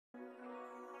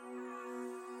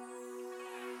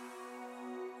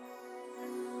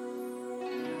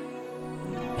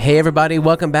Hey everybody,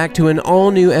 welcome back to an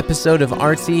all-new episode of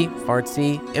Artsy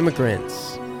Fartsy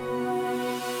Immigrants.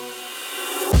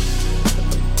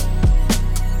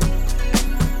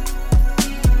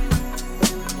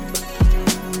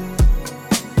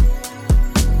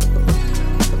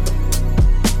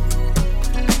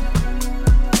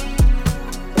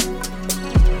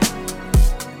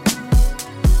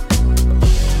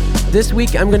 This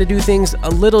week, I'm going to do things a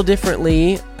little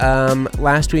differently.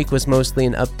 Last week was mostly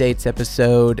an updates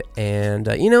episode, and,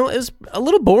 it was a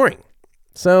little boring.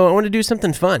 So I want to do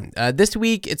something fun. This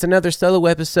week, it's another solo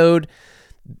episode.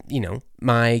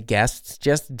 My guests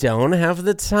just don't have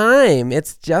the time.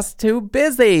 It's just too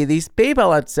busy. These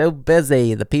people are so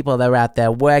busy. The people that are out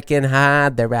there working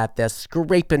hard, they're out there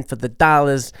scraping for the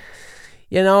dollars.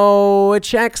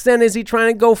 Which accent is he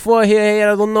trying to go for here? Hey,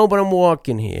 I don't know, but I'm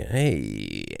walking here.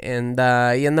 Hey, and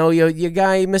your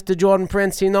guy, Mr. Jordan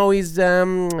Prince, he's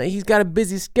got a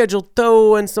busy schedule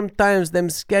too, and sometimes them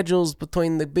schedules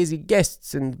between the busy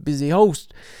guests and the busy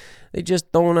host, they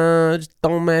just don't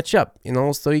match up.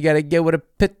 So you gotta get with a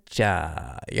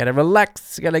picture. You gotta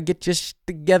relax. You gotta get your shit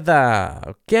together.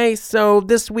 Okay, so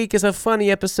this week is a funny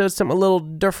episode, something a little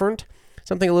different.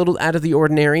 Something a little out of the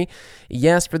ordinary.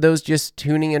 Yes, for those just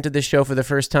tuning into the show for the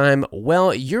first time,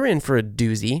 well, you're in for a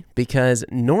doozy because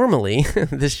normally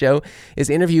this show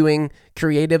is interviewing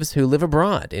creatives who live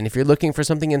abroad. And if you're looking for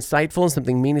something insightful,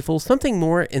 something meaningful, something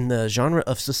more in the genre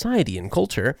of society and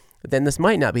culture, then this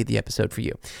might not be the episode for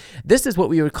you. This is what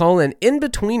we would call an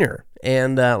in-betweener.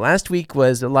 And last week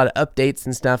was a lot of updates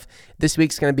and stuff. This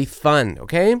week's going to be fun,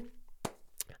 okay?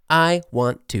 I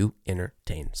want to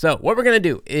entertain. So what we're going to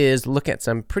do is look at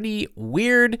some pretty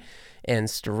weird and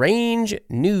strange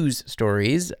news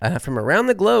stories from around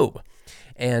the globe.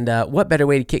 And what better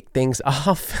way to kick things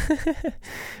off?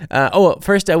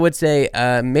 First I would say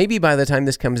maybe by the time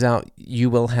this comes out, you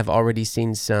will have already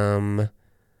seen some.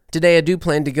 Today I do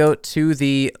plan to go to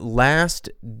the last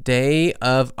day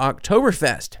of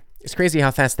Oktoberfest. It's crazy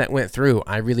how fast that went through.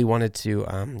 I really wanted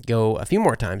to go a few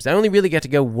more times. I only really got to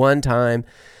go one time.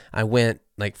 I went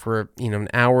for an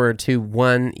hour or two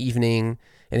one evening,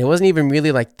 and it wasn't even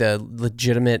really like the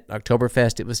legitimate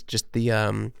Oktoberfest. It was just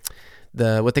the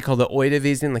what they call the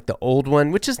Oidewiesen, like the old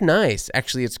one, which is nice.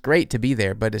 Actually, it's great to be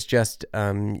there, but it's just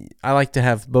I like to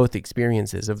have both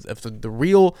experiences of the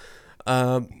real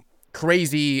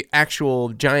crazy actual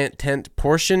giant tent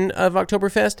portion of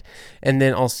Oktoberfest, and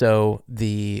then also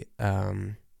the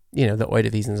the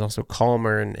Oidewiesen is also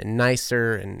calmer and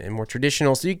nicer and more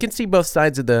traditional. So you can see both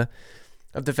sides of the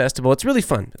festival. It's really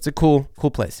fun. It's a cool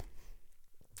place.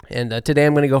 And today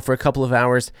I'm going to go for a couple of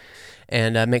hours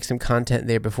and make some content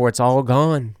there before it's all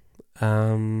gone.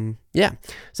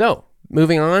 So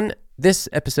moving on. This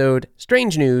episode,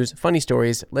 strange news, funny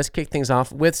stories. Let's kick things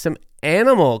off with some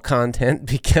animal content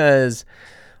because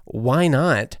why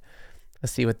not?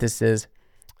 Let's see what this is.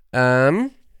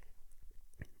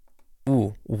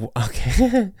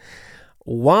 Okay.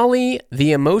 Wally,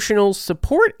 the emotional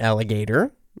support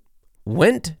alligator,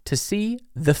 went to see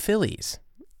the Phillies,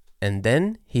 and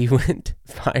then he went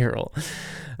viral.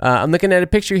 I'm looking at a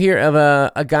picture here of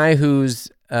a guy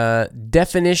whose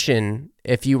definition,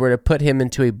 if you were to put him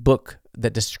into a book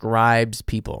that describes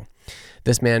people,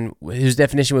 this man, whose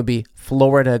definition would be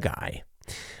Florida guy.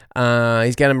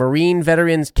 He's got a Marine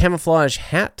veteran's camouflage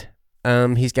hat.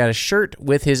 He's got a shirt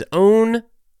with his own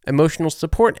emotional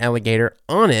support alligator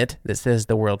on it that says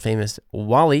the world famous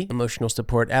Wally emotional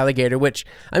support alligator, which,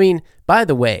 by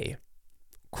the way,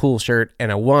 cool shirt,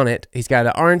 and I want it. He's got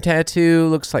an arm tattoo,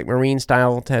 looks like Marine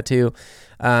style tattoo,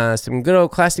 some good old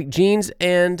classic jeans,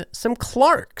 and some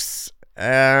Clarks.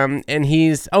 And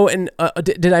he's,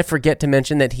 did I forget to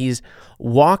mention that he's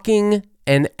walking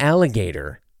an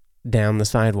alligator down the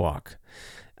sidewalk?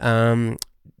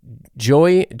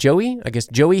 Joey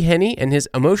Henney and his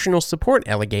emotional support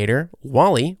alligator,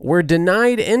 Wally, were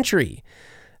denied entry.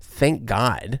 Thank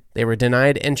God they were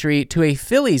denied entry to a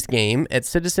Phillies game at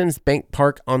Citizens Bank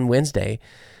Park on Wednesday.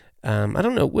 I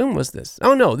don't know, when was this?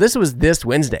 Oh no, this was this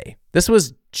Wednesday. This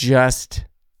was just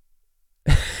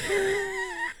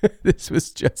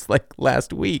like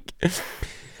last week.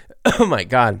 Oh my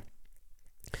God.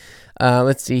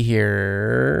 Let's see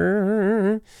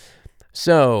here.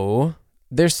 So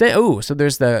they're saying,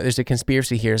 there's a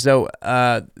conspiracy here. So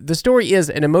the story is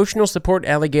an emotional support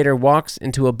alligator walks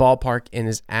into a ballpark and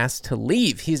is asked to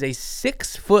leave. He's a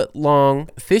 6-foot-long,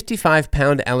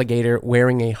 55-pound alligator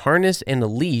wearing a harness and a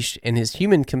leash, and his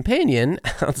human companion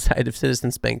outside of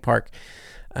Citizens Bank Park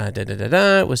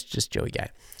was just Joey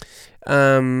Guy.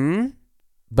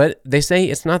 But they say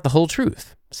it's not the whole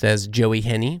truth, says Joey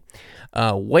Henney.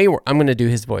 I'm going to do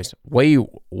his voice. We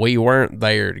weren't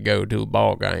there to go to a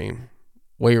ball game.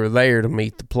 We were there to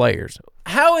meet the players.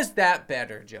 How is that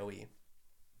better, Joey?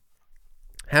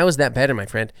 How is that better, my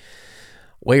friend?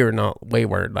 We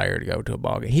weren't there to go to a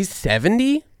ball game. He's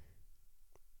 70?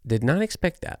 Did not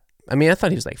expect that. I mean, I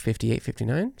thought he was like 58,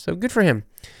 59. So good for him.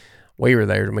 We were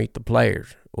there to meet the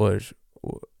players.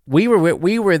 We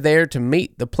were there to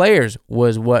meet the players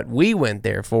was what we went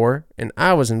there for, and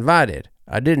I was invited.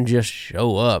 I didn't just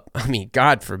show up. I mean,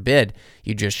 God forbid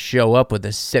you just show up with a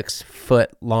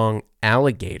 6-foot-long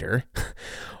alligator.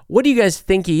 What do you guys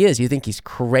think he is? You think he's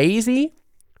crazy?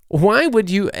 Why would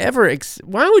you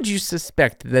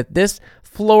suspect that this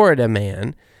Florida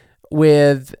man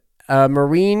with a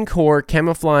Marine Corps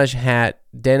camouflage hat,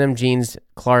 denim jeans,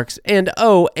 Clarks, and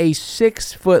a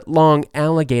 6-foot-long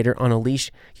alligator on a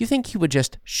leash, you think he would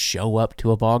just show up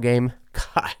to a ball game?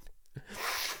 God.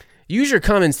 Use your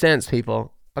common sense,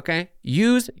 people, okay?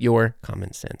 Use your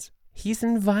common sense. He's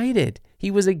invited. He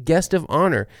was a guest of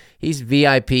honor. He's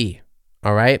VIP,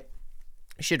 all right?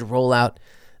 You should roll out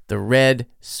the red,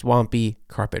 swampy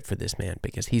carpet for this man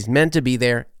because he's meant to be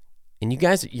there, and you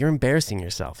guys, you're embarrassing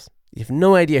yourselves. You have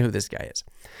no idea who this guy is.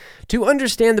 To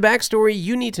understand the backstory,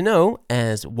 you need to know,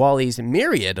 as Wally's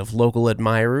myriad of local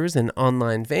admirers and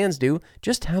online fans do,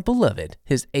 just how beloved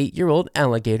his 8-year-old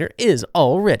alligator is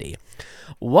already.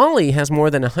 Wally has more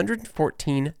than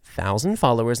 114,000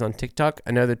 followers on TikTok,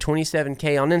 another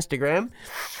 27K on Instagram.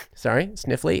 Sorry,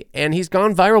 sniffly. And he's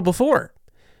gone viral before,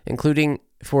 including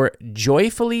for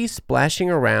joyfully splashing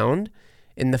around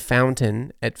in the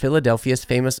fountain at Philadelphia's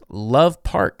famous Love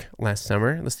Park last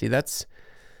summer. Let's see, that's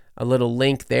a little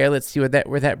link there. Let's see where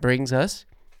that brings us.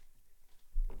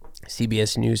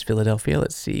 CBS News Philadelphia.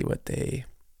 Let's see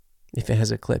if it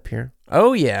has a clip here.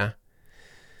 Oh, yeah.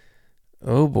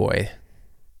 Oh, boy.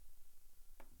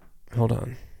 Hold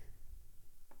on.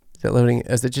 Is that loading?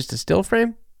 Is it just a still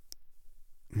frame?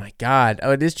 My God.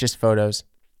 Oh, it is just photos.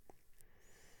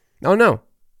 Oh, no.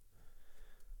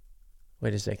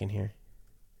 Wait a second here.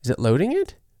 Is it loading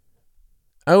it?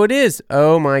 Oh, it is.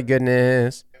 Oh, my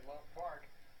goodness.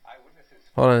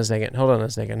 Hold on a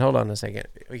second.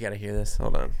 We got to hear this.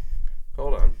 Hold on. All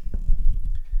right,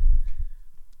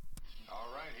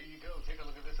 here you go. Take a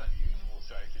look at this unusual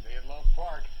sight today at Love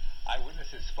Park.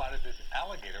 Eyewitnesses spotted this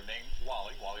alligator named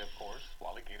Wally. Wally, of course.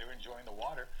 Alligator enjoying the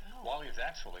water. Oh. Wally is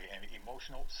actually an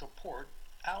emotional support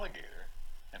alligator.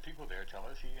 And people there tell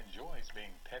us he enjoys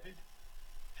being petted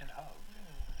and hugged.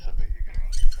 So there you go.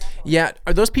 Yeah,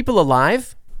 are those people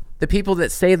alive? The people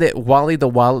that say that Wally the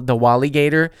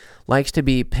Walligator likes to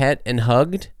be pet and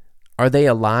hugged, are they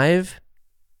alive?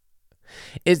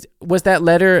 Was that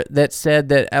letter that said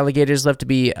that alligators love to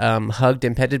be hugged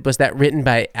and petted, was that written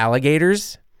by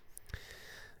alligators?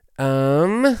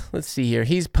 Let's see here.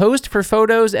 He's posed for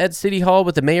photos at City Hall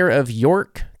with the mayor of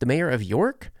York,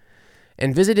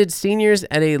 and visited seniors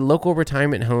at a local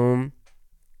retirement home.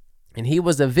 And he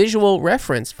was a visual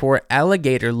reference for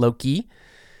Alligator Loki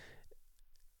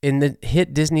in the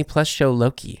hit Disney Plus show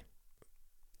Loki.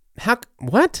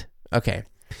 What? Okay.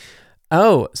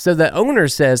 Oh, so the owner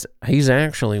says he's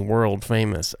actually world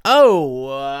famous.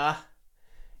 Oh,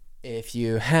 if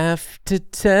you have to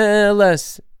tell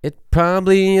us, it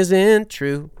probably isn't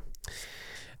true.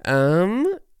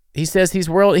 He says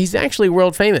he's actually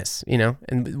world famous,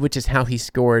 and which is how he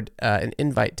scored an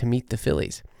invite to meet the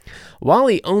Phillies.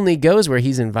 Wally only goes where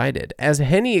he's invited. As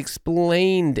Henney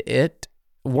explained it,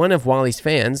 one of Wally's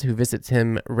fans, who visits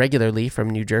him regularly from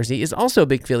New Jersey, is also a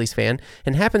big Phillies fan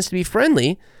and happens to be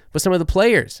friendly with some of the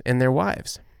players and their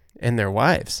wives.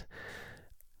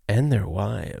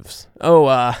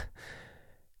 Oh,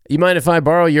 you mind if I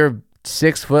borrow your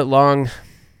 6-foot-long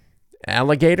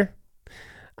alligator?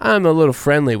 I'm a little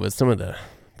friendly with some of the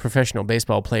professional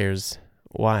baseball players'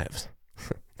 wives.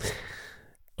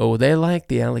 Oh, they like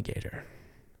the alligator.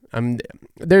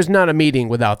 There's not a meeting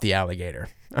without the alligator.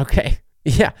 Okay.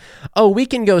 Yeah. Oh, we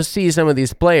can go see some of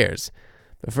these players.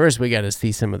 But first, we got to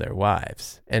see some of their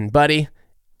wives. And, buddy,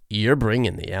 you're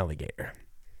bringing the alligator.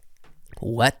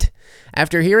 What?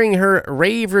 After hearing her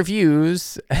rave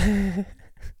reviews... the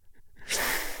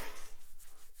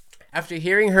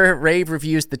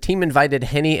team invited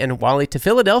Henney and Wally to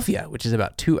Philadelphia, which is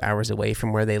about 2 hours away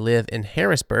from where they live in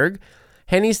Harrisburg.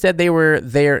 Henney said they were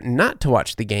there not to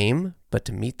watch the game, but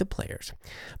to meet the players.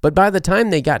 But by the time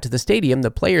they got to the stadium,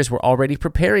 the players were already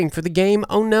preparing for the game.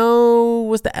 Oh no,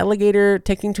 was the alligator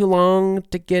taking too long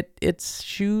to get its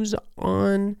shoes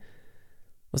on?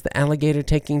 Was the alligator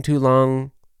taking too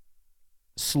long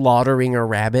slaughtering a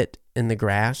rabbit in the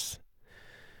grass?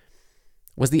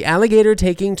 Was the alligator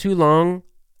taking too long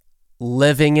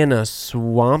living in a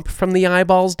swamp from the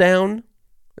eyeballs down?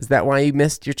 Is that why you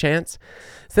missed your chance?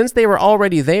 Since they were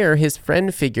already there, his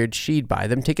friend figured she'd buy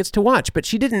them tickets to watch, but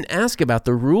she didn't ask about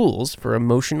the rules for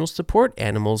emotional support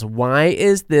animals. Why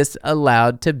is this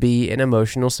allowed to be an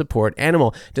emotional support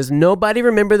animal? Does nobody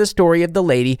remember the story of the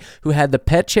lady who had the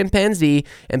pet chimpanzee,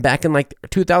 and back in like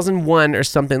 2001 or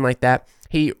something like that,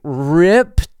 he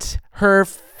ripped her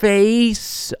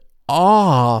face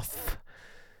off?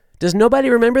 Does nobody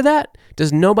remember that?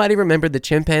 Does nobody remember the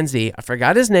chimpanzee? I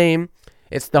forgot his name.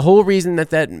 It's the whole reason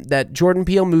that Jordan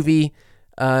Peele movie,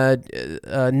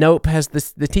 Nope, has the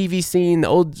TV scene, the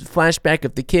old flashback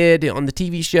of the kid on the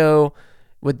TV show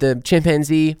with the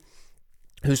chimpanzee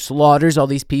who slaughters all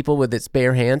these people with its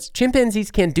bare hands.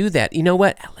 Chimpanzees can't do that. You know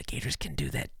what? Alligators can do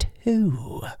that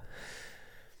too.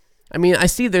 I mean, I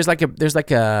see there's like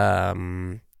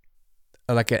an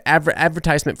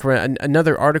advertisement for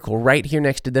another article right here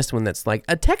next to this one that's like,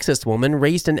 a Texas woman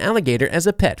raised an alligator as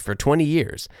a pet for 20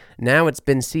 years. Now it's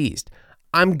been seized.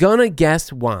 I'm going to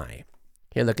guess why.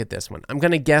 Here, look at this one. I'm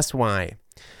going to guess why.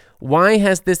 Why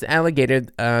has this alligator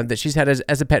that she's had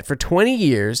as a pet for 20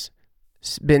 years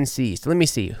been seized? Let me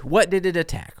see. What did it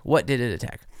attack?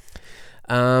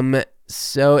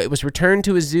 So it was returned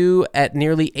to a zoo at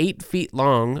nearly 8 feet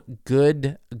long.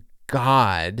 Good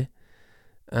God.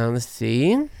 Let's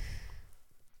see.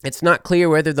 It's not clear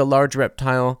whether the large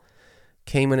reptile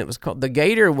came when it was called. The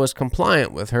gator was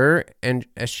compliant with her, and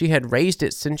as she had raised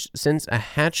it since a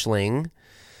hatchling.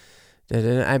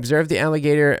 I observed the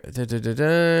alligator.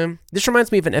 This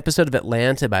reminds me of an episode of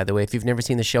Atlanta, by the way. If you've never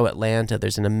seen the show Atlanta,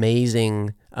 there's an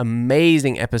amazing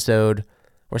episode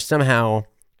where somehow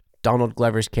Donald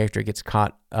Glover's character gets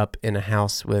caught up in a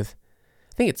house with,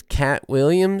 I think it's Cat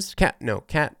Williams. Cat.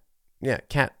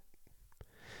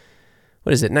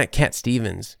 What is it? Not Cat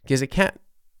Stevens. Is it Cat?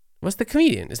 What's the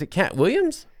comedian? Is it Cat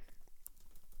Williams?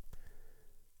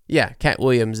 Yeah, Cat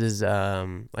Williams is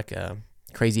like a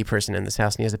crazy person in this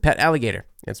house, and he has a pet alligator.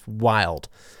 It's wild.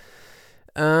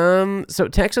 So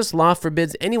Texas law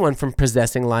forbids anyone from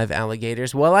possessing live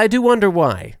alligators. Well, I do wonder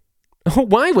why.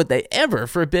 Why would they ever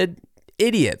forbid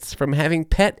idiots from having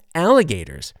pet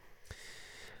alligators?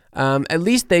 At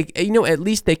least they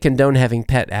condone having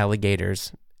pet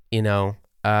alligators,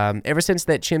 ever since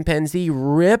that chimpanzee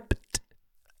ripped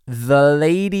the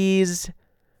lady's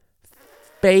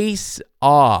face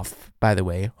off, by the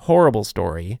way, horrible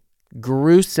story,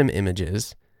 gruesome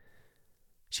images.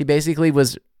 She basically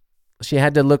she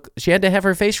had to have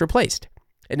her face replaced,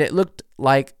 and it looked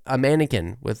like a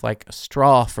mannequin with like a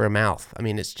straw for a mouth. I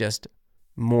mean, it's just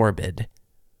morbid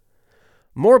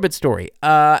story.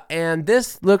 And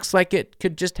this looks like it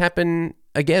could just happen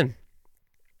again.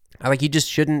 Like, you just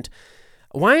shouldn't.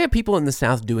 Why are people in the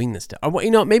South doing this stuff?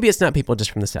 Maybe it's not people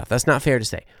just from the South. That's not fair to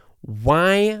say.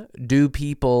 Why do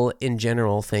people in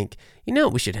general think,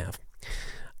 we should have?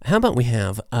 How about we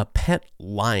have a pet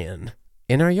lion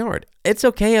in our yard? It's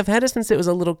okay. I've had it since it was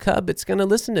a little cub. It's going to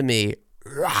listen to me.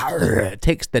 It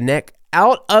takes the neck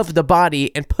out of the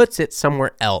body and puts it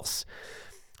somewhere else.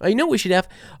 We should have.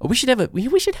 We should have a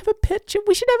pet.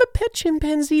 We should have a pet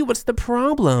chimpanzee. What's the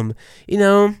problem?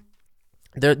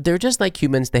 They're just like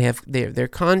humans. They're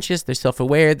conscious. They're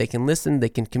self-aware. They can listen. They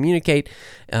can communicate.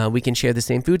 We can share the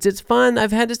same foods. It's fun.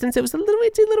 I've had it since it was a little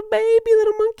baby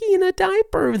monkey in a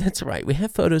diaper. That's right. We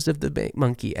have photos of the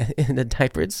monkey in a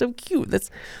diaper. It's so cute.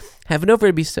 Let's have it over.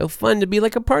 It'd be so fun to be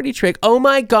like a party trick. Oh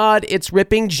my God! It's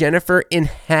ripping Jennifer in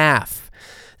half.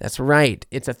 That's right.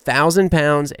 It's 1,000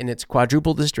 pounds and it's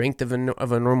quadruple the strength of a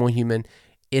normal human.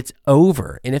 It's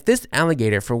over. And if this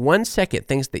alligator for 1 second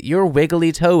thinks that your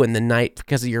wiggly toe in the night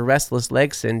because of your restless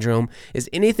leg syndrome is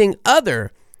anything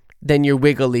other than your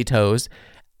wiggly toes,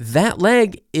 that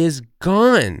leg is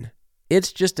gone.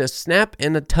 It's just a snap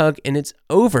and a tug and it's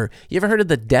over. You ever heard of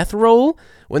the death roll?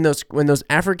 When those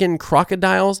African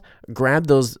crocodiles grab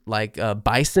those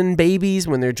bison babies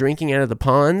when they're drinking out of the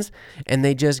ponds, and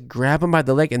they just grab them by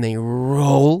the leg and they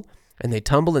roll. And they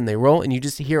tumble and they roll, and you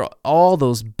just hear all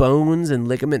those bones and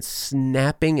ligaments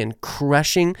snapping and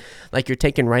crushing like you're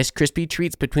taking Rice Krispie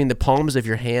treats between the palms of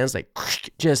your hands, like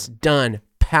just done,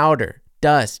 powder,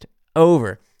 dust,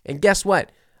 over. And guess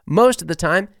what? Most of the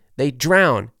time, they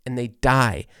drown and they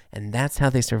die, and that's how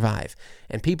they survive.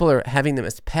 And people are having them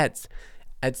as pets.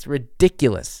 It's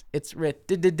ridiculous. It's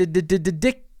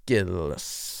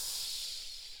ridiculous.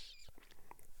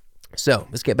 So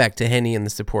let's get back to Henny and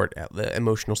the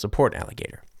emotional support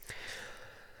alligator.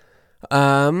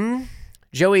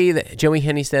 Joey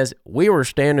Henny says, we were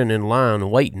standing in line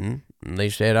waiting, and they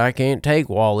said, I can't take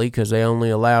Wally because they only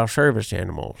allow service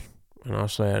animals. And I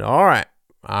said, all right,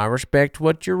 I respect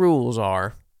what your rules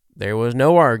are. There was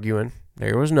no arguing.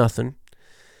 There was nothing.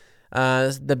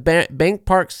 The bank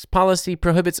park's policy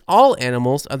prohibits all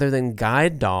animals other than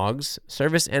guide dogs,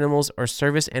 service animals, or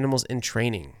service animals in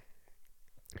training.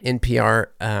 NPR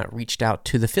reached out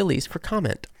to the Phillies for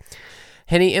comment.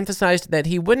 Henny emphasized that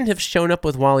he wouldn't have shown up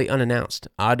with Wally unannounced.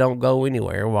 I don't go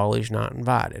anywhere. Wally's not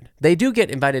invited. They do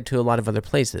get invited to a lot of other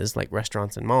places, like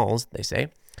restaurants and malls, they say.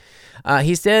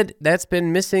 He said that's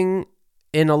been missing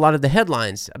in a lot of the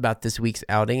headlines about this week's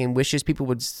outing and wishes people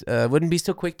wouldn't be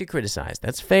so quick to criticize.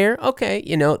 That's fair. Okay,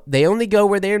 they only go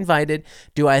where they're invited.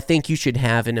 Do I think you should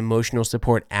have an emotional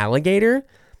support alligator?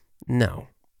 No.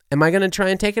 Am I going to try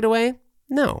and take it away?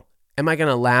 No. Am I going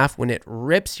to laugh when it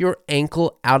rips your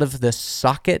ankle out of the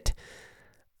socket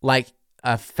like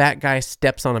a fat guy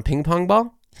steps on a ping pong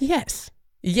ball? Yes.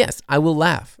 Yes, I will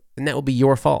laugh, and that will be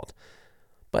your fault.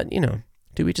 But,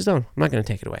 to each his own. I'm not going to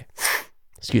take it away.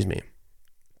 Excuse me.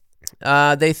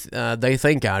 They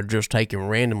think I'd just take him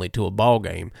randomly to a ball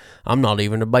game. I'm not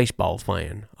even a baseball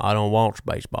fan. I don't watch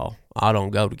baseball. I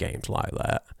don't go to games like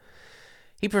that.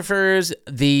 He prefers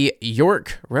the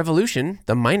York Revolution,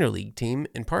 the minor league team,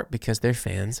 in part because they're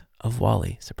fans of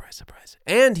Wally. Surprise, surprise.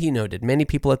 And he noted many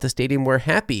people at the stadium were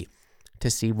happy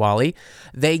to see Wally.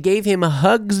 They gave him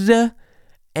hugs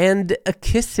and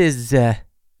kisses,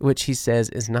 which he says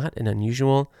is not an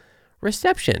unusual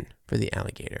reception for the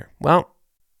alligator. Well,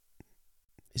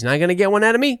 he's not going to get one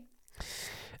out of me.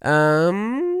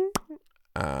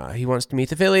 He wants to meet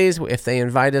the Phillies. If they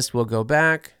invite us, we'll go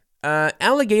back.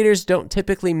 Alligators don't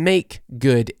typically make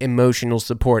good emotional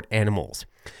support animals.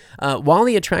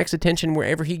 Wally attracts attention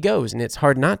wherever he goes, and it's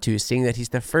hard not to, seeing that he's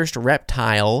the first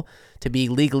reptile to be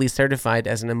legally certified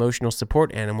as an emotional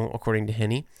support animal, according to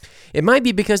Henny. It might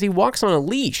be because he walks on a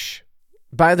leash.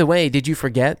 By the way, did you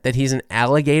forget that he's an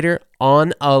alligator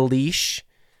on a leash?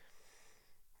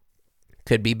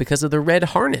 Could be because of the red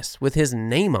harness with his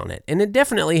name on it. And it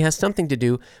definitely has something to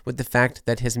do with the fact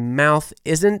that his mouth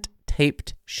isn't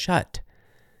taped shut.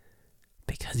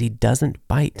 Because he doesn't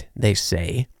bite, they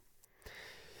say.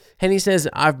 And he says,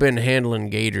 I've been handling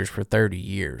gators for 30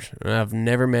 years, and I've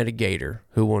never met a gator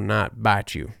who will not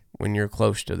bite you when you're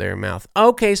close to their mouth.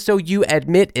 Okay, so you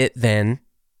admit it then.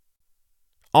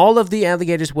 All of the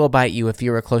alligators will bite you if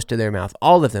you are close to their mouth.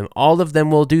 All of them. All of them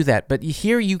will do that. But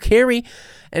here you carry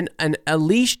a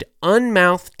leashed,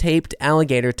 unmouth-taped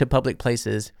alligator to public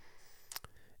places.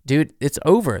 Dude, it's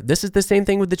over. This is the same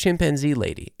thing with the chimpanzee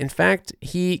lady. In fact,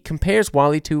 he compares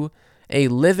Wally to a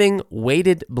living,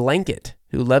 weighted blanket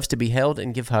who loves to be held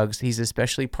and give hugs. He's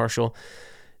especially partial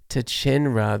to chin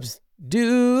rubs. Dude,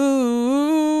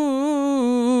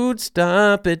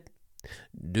 stop it.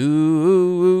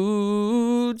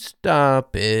 Dude,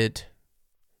 stop it.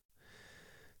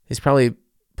 He's probably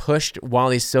pushed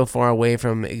Wally so far away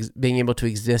from being able to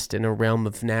exist in a realm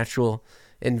of natural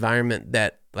environment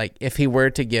that, like, if he were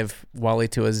to give Wally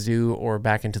to a zoo or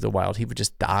back into the wild, he would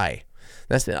just die.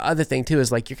 That's the other thing, too,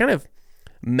 is, like, you're kind of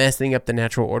messing up the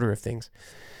natural order of things.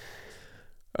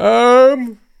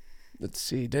 Let's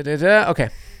see. Okay,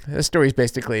 this story's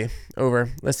basically over.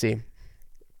 Let's see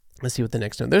what the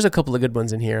next one. There's a couple of good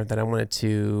ones in here that I wanted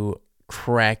to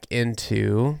crack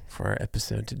into for our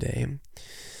episode today.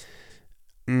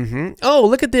 Oh,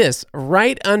 look at this.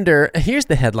 Right under, here's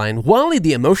the headline. Wally,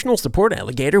 the emotional support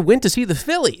alligator, went to see the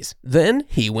Phillies. Then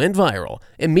he went viral.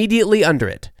 Immediately under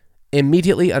it. Is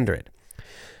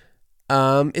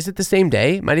it the same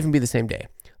day? Might even be the same day.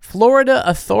 Florida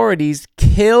authorities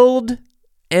killed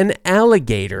an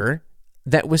alligator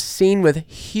that was seen with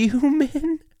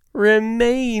human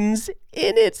remains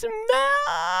in its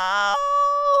mouth.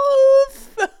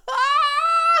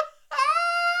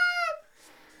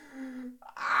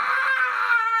 Are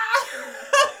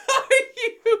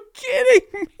you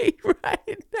kidding me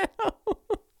right now?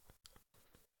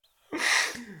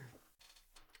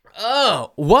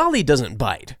 Oh, Wally doesn't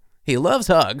bite. He loves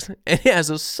hugs and has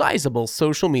a sizable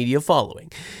social media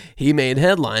following. He made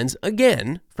headlines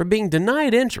again for being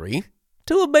denied entry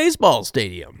to a baseball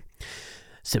stadium.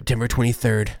 September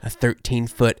 23rd, a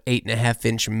 13-foot,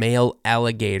 8.5-inch male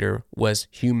alligator was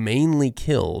humanely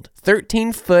killed.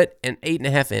 13 foot and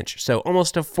 8.5 inch, so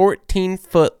almost a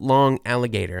 14-foot long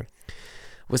alligator,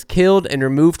 was killed and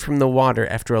removed from the water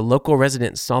after a local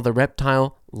resident saw the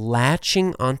reptile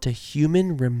latching onto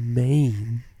human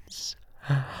remains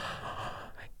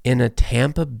in a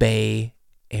Tampa Bay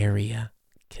area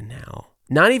canal.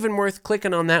 Not even worth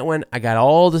clicking on that one. I got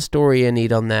all the story I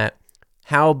need on that.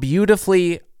 How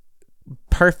beautifully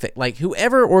perfect. Like,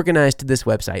 whoever organized this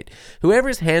website,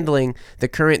 whoever's handling the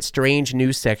current strange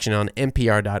news section on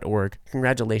npr.org,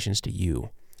 congratulations to you.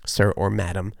 sir or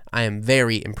madam. I am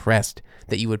very impressed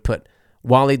that you would put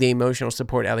Wally the emotional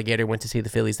support alligator went to see the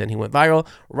Phillies, then he went viral.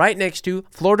 Right next to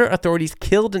Florida authorities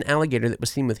killed an alligator that was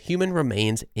seen with human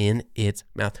remains in its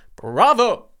mouth.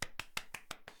 Bravo!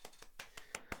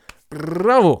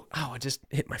 Bravo! Oh, I just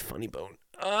hit my funny bone.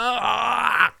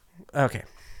 Okay.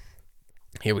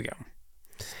 Here we go.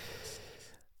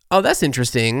 Oh, that's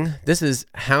interesting. This is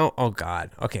how, oh God.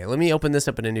 Okay, let me open this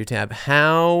up in a new tab.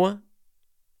 How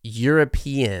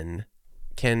European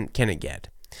can it get?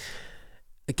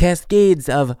 The cascades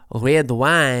of red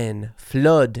wine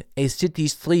flood a city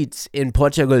streets in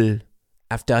Portugal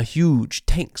after huge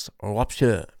tanks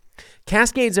rupture.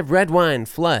 Cascades of red wine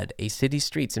flood a city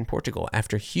streets in Portugal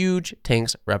after huge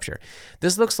tanks rupture.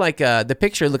 This looks like, the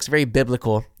picture looks very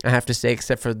biblical, I have to say,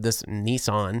 except for this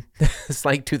Nissan. It's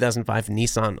like 2005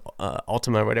 Nissan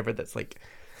Altima or whatever that's like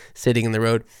sitting in the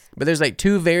road. But there's like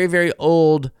two very, very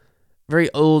old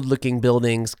looking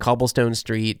buildings, cobblestone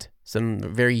street, some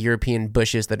very European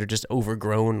bushes that are just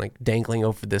overgrown, like dangling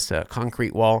over this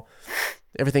concrete wall.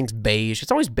 Everything's beige.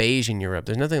 It's always beige in Europe.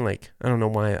 There's nothing like, I don't know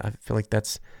why I feel like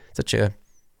that's such a,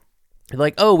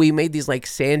 like, oh, we made these like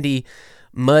sandy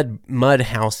mud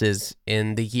houses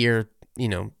in the year,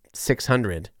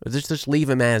 600. Just leave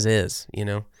them as is,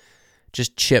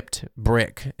 just chipped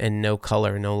brick and no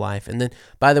color, no life. And then,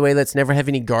 by the way, let's never have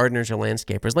any gardeners or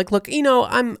landscapers. Like, look,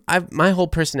 my whole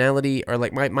personality, or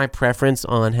like my preference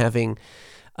on having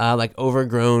like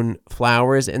overgrown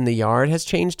flowers in the yard has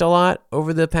changed a lot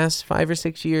over the past 5 or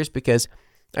 6 years, because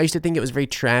I used to think it was very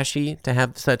trashy to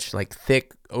have such like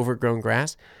thick overgrown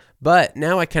grass. But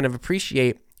now I kind of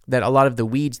appreciate that a lot of the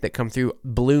weeds that come through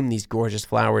bloom these gorgeous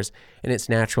flowers, and it's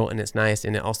natural and it's nice.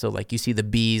 And it also, like, you see the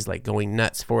bees like going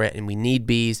nuts for it, and we need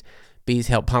bees. Bees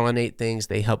help pollinate things.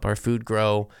 They help our food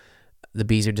grow. The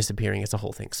bees are disappearing. It's a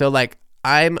whole thing. So like,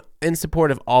 I'm in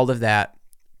support of all of that,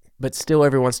 but still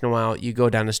every once in a while you go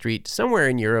down the street somewhere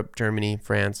in Europe, Germany,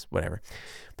 France, whatever,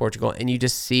 Portugal, and you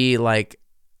just see like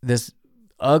this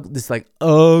like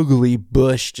ugly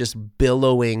bush just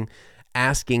billowing,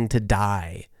 asking to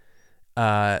die,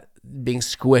 being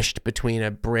squished between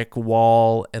a brick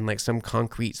wall and like some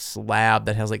concrete slab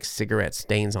that has like cigarette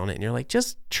stains on it. And you're like,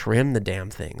 just trim the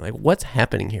damn thing. Like, what's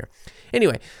happening here?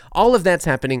 Anyway, all of that's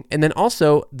happening. And then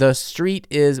also the street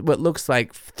is what looks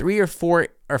like 3 or 4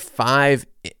 or 5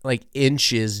 like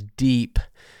inches deep,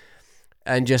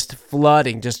 and just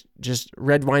flooding, just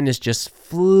red wine is just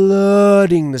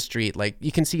flooding the street. Like,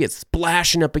 you can see it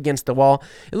splashing up against the wall.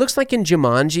 It looks like in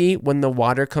Jumanji when the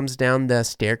water comes down the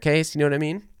staircase. You know what I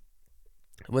mean?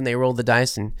 When they roll the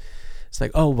dice and it's like,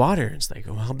 oh, water. It's like,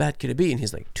 oh, how bad could it be? And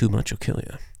he's like, too much will kill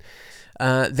you.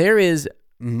 There is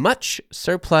much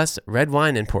surplus red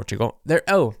wine in Portugal. There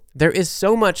is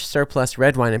so much surplus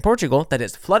red wine in Portugal that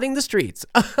it's flooding the streets.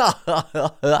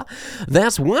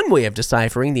 That's one way of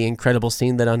deciphering the incredible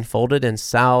scene that unfolded in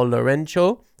São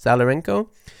Lourenço.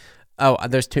 Oh,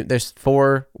 there's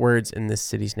 4 words in this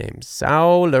city's name.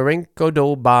 São Lourenço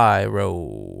do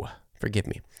Bairro. Forgive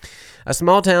me. A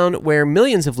small town where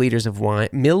millions of liters of wine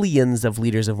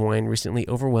recently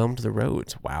overwhelmed the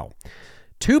roads. Wow.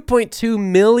 2.2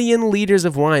 million liters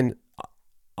of wine.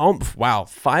 Wow.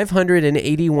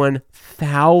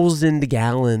 581,000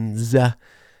 gallons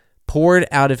poured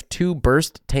out of 2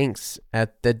 burst tanks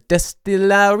at the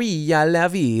Destillaria La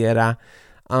Vira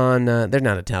on, they're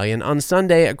not Italian, on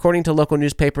Sunday, according to local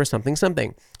newspaper something.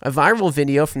 A viral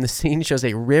video from the scene shows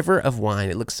a river of wine.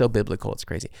 It looks so biblical, it's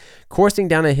crazy, coursing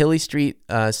down a hilly street,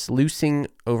 sluicing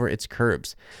over its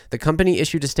curbs. The company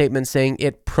issued a statement saying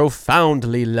it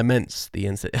profoundly laments the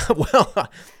incident. Well,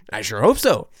 I sure hope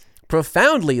so.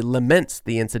 Profoundly laments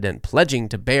the incident, pledging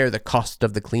to bear the cost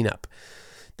of the cleanup.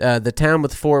 The town,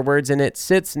 with 4 words in it,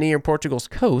 sits near Portugal's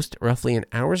coast, roughly an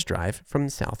hour's drive from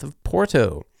south of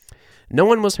Porto. No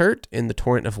one was hurt in the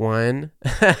torrent of wine,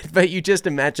 but you just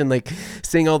imagine like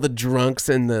seeing all the drunks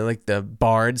and the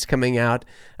bards coming out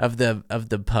of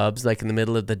the pubs like in the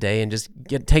middle of the day and just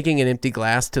taking an empty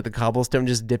glass to the cobblestone,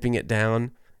 just dipping it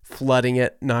down, flooding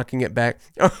it, knocking it back,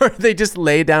 or they just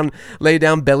lay down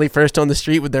belly first on the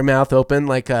street with their mouth open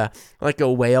like a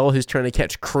whale who's trying to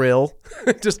catch krill,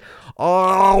 just.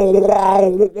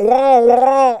 Oh,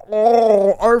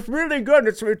 it's really good.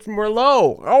 It's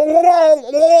Merlot.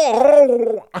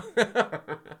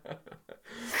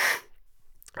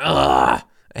 I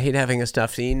hate having a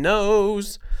stuffy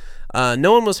nose.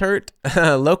 No one was hurt.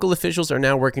 Local officials are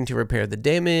now working to repair the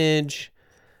damage.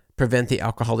 prevent the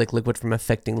alcoholic liquid from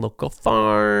affecting local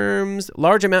farms.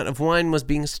 Large amount of wine was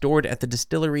being stored at the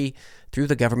distillery through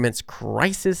the government's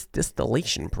crisis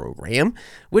distillation program,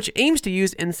 which aims to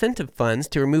use incentive funds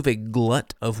to remove a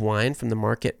glut of wine from the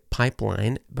market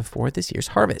pipeline before this year's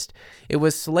harvest. It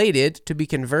was slated to be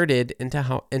converted into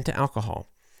alcohol.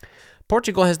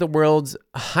 Portugal has the world's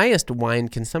highest wine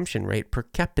consumption rate per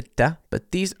capita,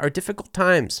 but these are difficult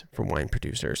times for wine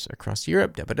producers across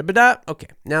Europe. Okay,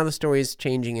 now the story is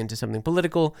changing into something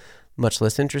political, much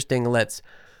less interesting. Let's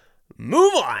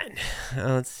move on.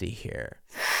 Let's see here.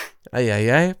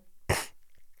 Ay.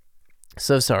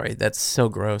 So sorry, that's so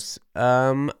gross.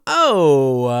 Here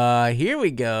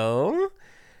we go.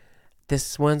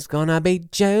 This one's gonna be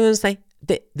juicy.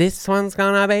 This one's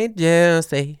gonna be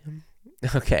juicy.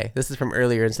 Okay, this is from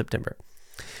earlier in September.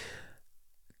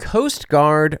 Coast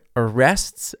Guard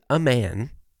arrests a man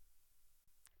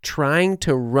trying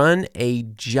to run a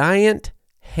giant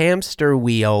hamster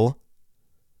wheel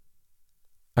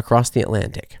across the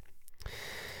Atlantic.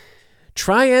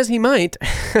 Try as he might,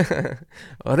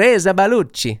 Reza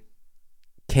Baluchi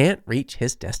can't reach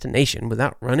his destination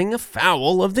without running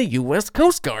afoul of the U.S.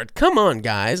 Coast Guard. Come on,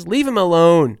 guys, leave him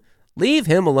alone. Leave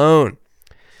him alone.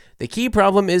 The key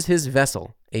problem is his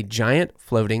vessel, a giant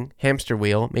floating hamster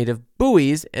wheel made of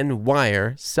buoys and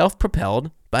wire, self-propelled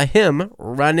by him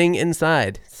running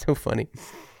inside. So funny.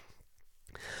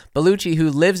 Baluchi,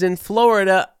 who lives in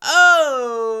Florida,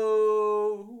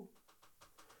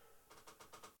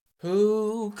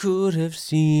 who could have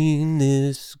seen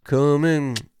this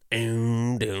coming?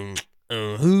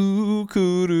 Who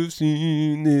could have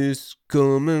seen this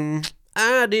coming?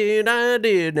 I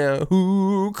did. Now,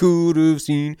 who could have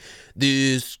seen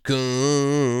this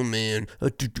coming?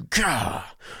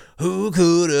 Who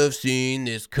could have seen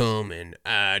this coming?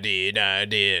 I did.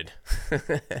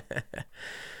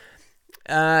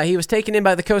 He was taken in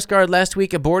by the Coast Guard last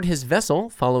week aboard his vessel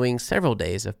following several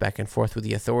days of back and forth with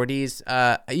the authorities.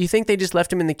 You think they just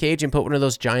left him in the cage and put one of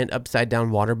those giant upside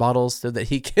down water bottles so that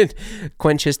he could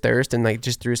quench his thirst and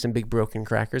just threw some big broken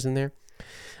crackers in there?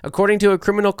 According to a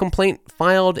criminal complaint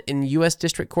filed in U.S.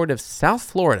 District Court of South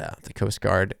Florida, the Coast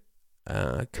Guard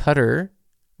cutter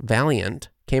Valiant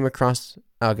came across,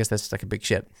 I guess that's like a big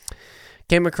ship,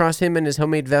 came across him and his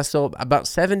homemade vessel about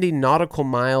 70 nautical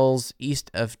miles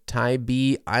east of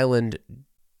Tybee Island,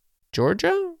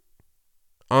 Georgia,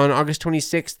 on August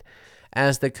 26th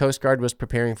as the Coast Guard was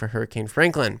preparing for Hurricane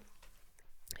Franklin.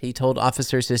 He told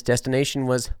officers his destination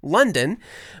was London,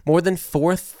 more than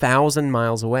 4,000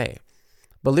 miles away.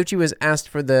 Baluchi was asked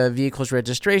for the vehicle's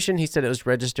registration. He said it was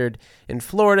registered in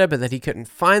Florida, but that he couldn't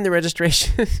find the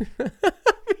registration.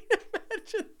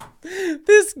 Imagine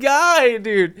this guy,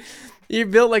 dude. He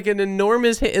built like an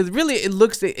enormous. It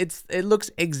looks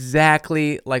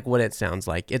exactly like what it sounds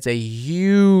like. It's a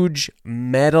huge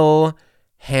metal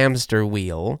hamster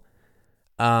wheel,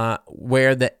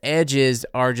 where the edges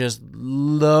are just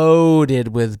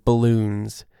loaded with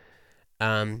balloons,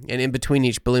 and in between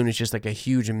each balloon is just like a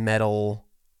huge metal.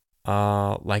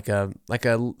 Like a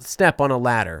step on a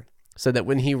ladder, so that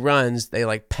when he runs, they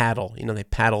like paddle. They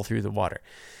paddle through the water.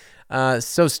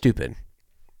 So stupid,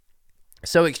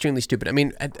 so extremely stupid. I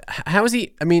mean, how is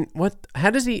he? I mean, what? How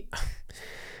does he?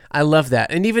 I love that.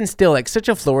 And even still, like such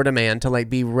a Florida man to like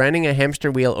be running a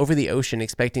hamster wheel over the ocean,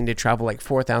 expecting to travel like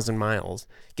 4,000 miles,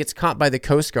 gets caught by the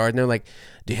Coast Guard, and they're like,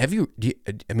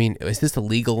 is this a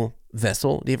legal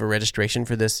vessel? Do you have a registration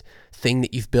for this thing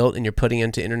that you've built and you're putting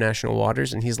into international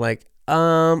waters? And he's like,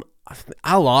 I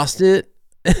lost it.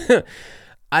 Okay,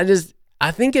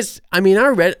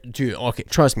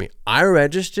 trust me. I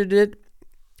registered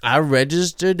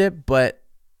it, but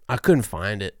I couldn't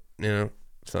find it,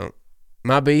 so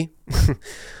my bad.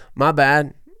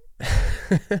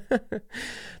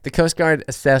 The Coast Guard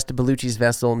assessed Baluchi's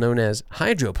vessel, known as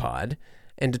Hydropod,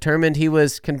 and determined he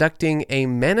was conducting a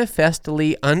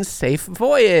manifestly unsafe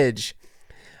voyage.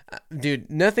 Dude,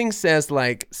 nothing says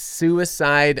like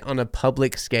suicide on a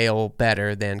public scale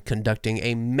better than conducting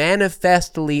a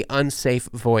manifestly unsafe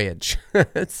voyage.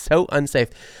 It's so unsafe.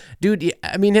 Dude,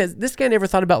 I mean, has this guy never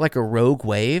thought about like a rogue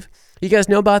wave? You guys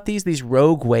know about these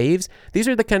rogue waves? These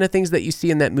are the kind of things that you see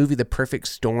in that movie, The Perfect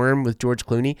Storm with George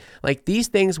Clooney. Like these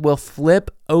things will flip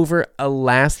over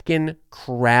Alaskan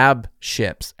crab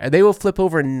ships. They will flip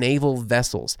over naval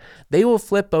vessels. They will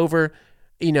flip over,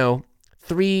 they'll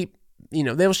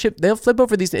flip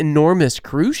over these enormous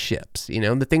cruise ships,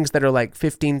 the things that are like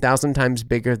 15,000 times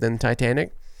bigger than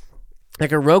Titanic.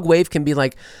 Like a rogue wave can be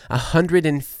like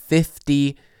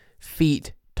 150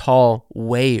 feet tall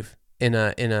wave in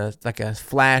a like a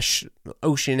flash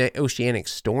oceanic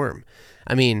storm.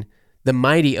 I mean, the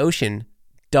mighty ocean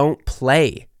don't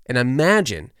play And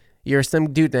imagine you're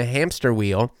some dude in a hamster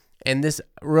wheel, and this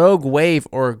rogue wave,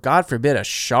 or God forbid, a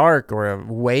shark or a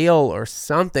whale or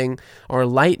something, or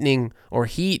lightning or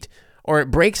heat, or it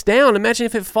breaks down. Imagine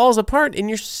if it falls apart and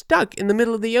you're stuck in the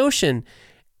middle of the ocean.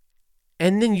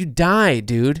 And then you die,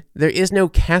 dude. There is no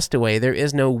Castaway. There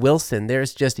is no Wilson.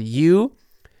 There's just you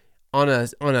on a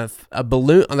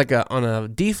balloon, on a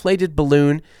deflated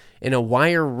balloon in a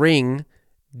wire ring,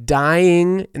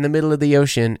 dying in the middle of the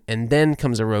ocean. And then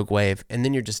comes a rogue wave, and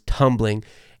then you're just tumbling,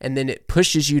 and then it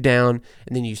pushes you down,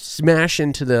 and then you smash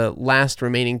into the last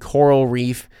remaining coral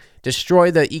reef,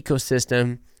 destroy the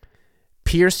ecosystem,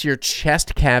 pierce your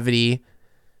chest cavity,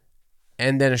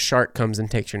 and then a shark comes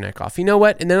and takes your neck off. You know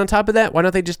what? And then on top of that, why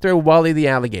don't they just throw Wally the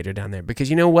alligator down there? Because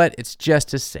you know what? It's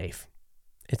just as safe.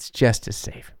 It's just as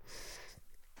safe.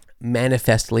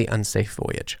 Manifestly unsafe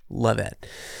voyage. Love it.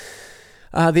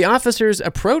 The officers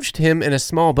approached him in a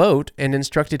small boat and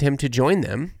instructed him to join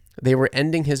them. They were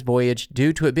ending his voyage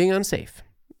due to it being unsafe.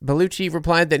 Bellucci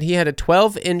replied that he had a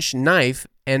 12-inch knife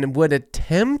and would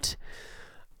attempt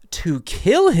to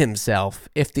kill himself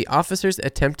if the officers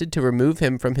attempted to remove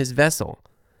him from his vessel.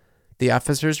 The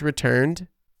officers returned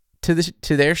to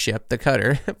their ship, the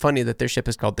cutter. Funny that their ship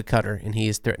is called the Cutter, and he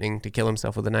is threatening to kill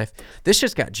himself with a knife. This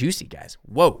just got juicy, guys.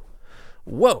 Whoa.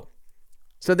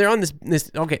 So they're on this.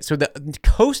 Okay, so the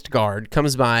Coast Guard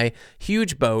comes by,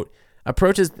 huge boat,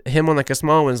 approaches him on like a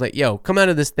small one, is like, yo, come out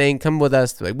of this thing, come with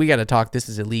us. Like, we got to talk. This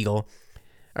is illegal.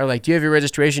 Or like, do you have your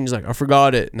registration? He's like, I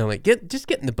forgot it. And I'm like, just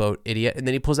get in the boat, idiot. And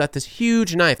then he pulls out this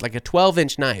huge knife, like a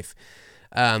 12-inch knife.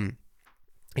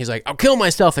 He's like, I'll kill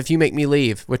myself if you make me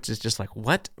leave, which is just like,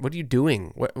 what? What are you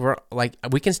doing? We're like,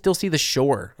 we can still see the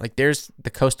shore. Like, there's the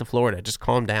coast of Florida. Just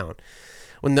calm down.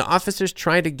 When the officers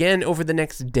tried again over the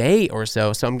next day or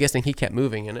so I'm guessing he kept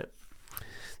moving in it.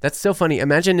 That's so funny.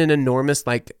 Imagine an enormous,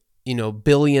 like,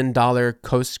 billion-dollar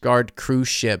Coast Guard cruise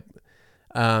ship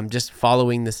just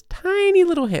following this tiny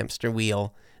little hamster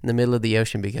wheel in the middle of the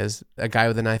ocean because a guy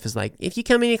with a knife is like, if you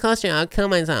come any closer, I'll kill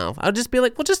myself. I'll just be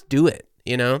like, well, just do it,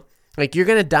 Like, you're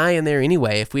going to die in there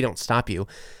anyway if we don't stop you.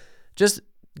 Just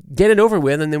get it over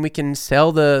with, and then we can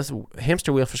sell the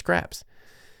hamster wheel for scraps.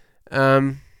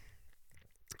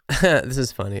 This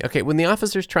is funny. Okay, when the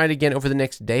officers tried again over the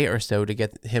next day or so to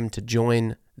get him to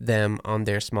join them on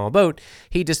their small boat,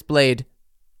 he displayed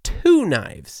 2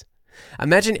 knives.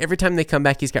 Imagine every time they come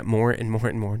back, he's got more and more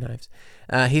and more knives.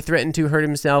 He threatened to hurt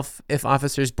himself if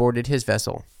officers boarded his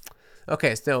vessel.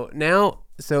 Okay, so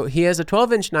he has a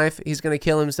 12-inch knife. He's going to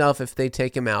kill himself if they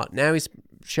take him out. Now he's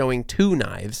showing 2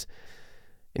 knives,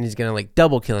 and he's going to like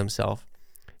double kill himself.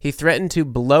 He threatened to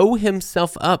blow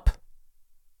himself up.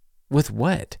 With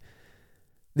what?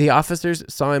 The officers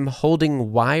saw him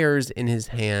holding wires in his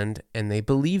hand, and they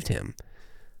believed him.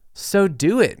 So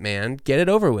do it, man. Get it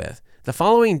over with. The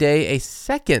following day, a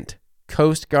second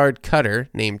Coast Guard cutter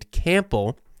named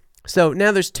Campbell. So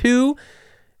now there's 2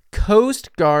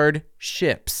 Coast Guard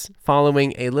ships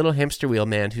following a little hamster wheel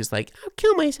man who's like, I'll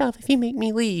kill myself if you make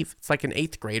me leave. It's like an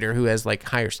 8th grader who has like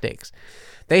higher stakes.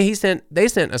 They sent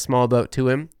a small boat to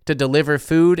him to deliver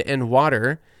food and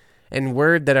water and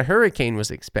word that a hurricane was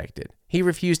expected. He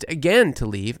refused again to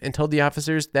leave and told the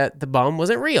officers that the bomb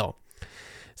wasn't real.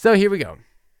 So here we go.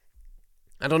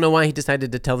 I don't know why he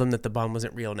decided to tell them that the bomb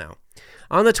wasn't real now.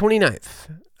 On the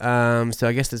 29th, so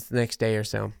I guess it's the next day or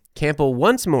so, Campbell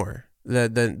once more,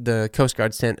 the Coast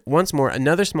Guard sent once more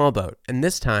another small boat, and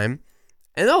this time,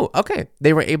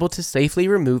 they were able to safely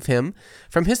remove him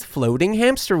from his floating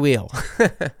hamster wheel.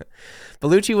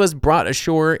 Bellucci was brought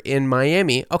ashore in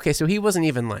Miami. Okay, so he wasn't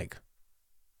even like,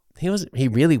 he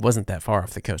really wasn't that far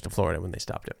off the coast of Florida when they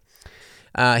stopped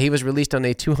him. He was released on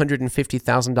a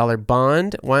 $250,000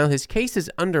 bond. While his case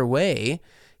is underway,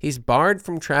 he's barred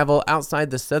from travel outside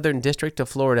the Southern District of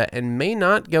Florida and may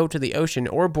not go to the ocean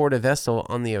or board a vessel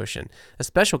on the ocean. A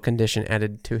special condition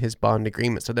added to his bond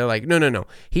agreement. So they're like, no.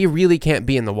 He really can't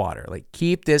be in the water. Like,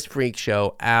 keep this freak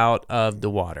show out of the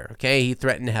water, okay? He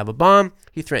threatened to have a bomb.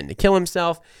 He threatened to kill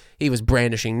himself. He was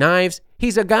brandishing knives.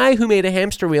 He's a guy who made a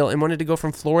hamster wheel and wanted to go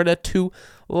from Florida to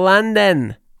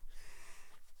London.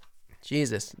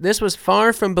 Jesus. This was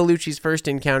far from Bellucci's first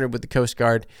encounter with the Coast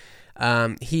Guard.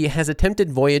 He has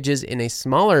attempted voyages in a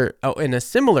similar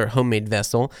homemade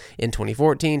vessel in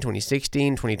 2014,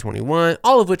 2016, 2021,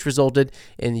 all of which resulted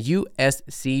in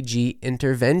USCG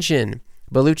intervention.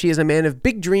 Bellucci is a man of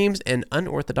big dreams and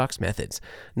unorthodox methods.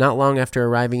 Not long after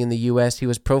arriving in the U.S., he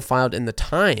was profiled in the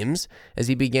Times as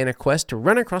he began a quest to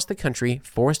run across the country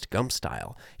Forrest Gump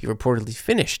style. He reportedly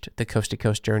finished the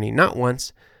coast-to-coast journey not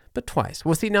once, but twice.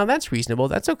 Well, see, now that's reasonable.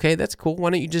 That's okay. That's cool. Why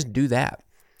don't you just do that?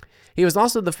 He was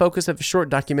also the focus of a short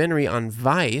documentary on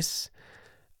Vice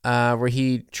where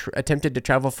he attempted to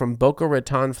travel from Boca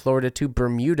Raton, Florida to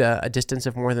Bermuda, a distance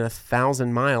of more than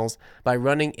 1,000 miles, by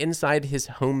running inside his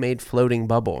homemade floating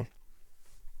bubble.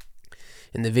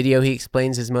 In the video, he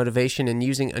explains his motivation in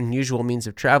using unusual means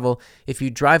of travel. If you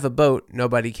drive a boat,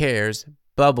 nobody cares.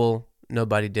 Bubble,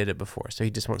 nobody did it before. So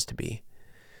he just wants to be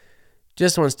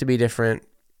different.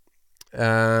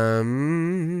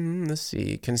 Let's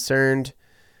see. Concerned.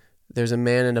 There's a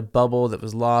man in a bubble that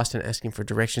was lost and asking for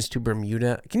directions to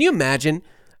Bermuda. Can you imagine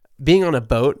being on a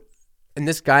boat and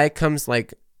this guy comes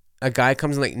like,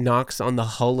 and knocks on the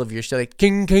hull of your ship, like,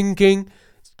 king, king, king,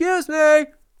 excuse me.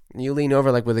 And you lean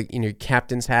over like with your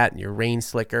captain's hat and your rain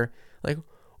slicker. Like,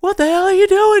 what the hell are you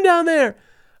doing down there?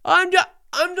 I'm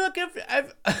looking for,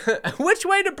 which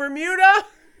way to Bermuda?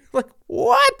 Like,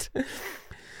 what?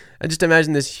 I just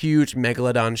imagine this huge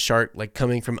megalodon shark like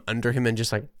coming from under him and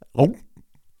just like, oh,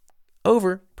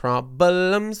 over,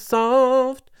 problem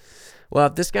solved. Well,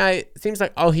 this guy, seems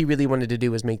like all he really wanted to do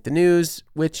was make the news,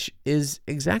 which is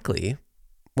exactly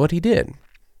what he did.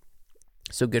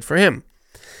 So good for him.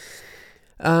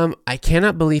 I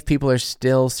cannot believe people are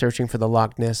still searching for the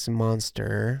Loch Ness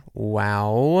Monster.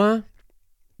 Wow.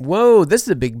 Whoa, this is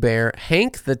a big bear.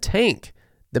 Hank the Tank,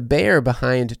 the bear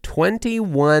behind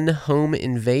 21 home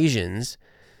invasions,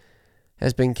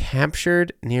 has been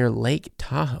captured near Lake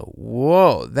Tahoe.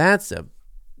 Whoa, that's a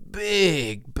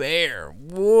big bear.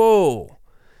 Whoa.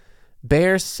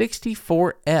 Bear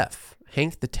 64F,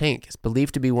 Hank the Tank, is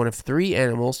believed to be one of 3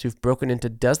 animals who've broken into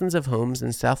dozens of homes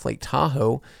in South Lake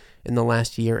Tahoe in the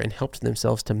last year and helped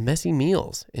themselves to messy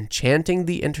meals, enchanting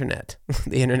the internet.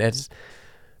 The internet is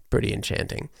pretty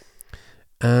enchanting.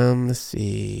 Let's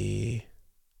see.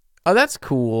 Oh, that's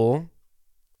cool.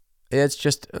 It's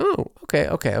just, okay.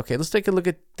 Let's take a look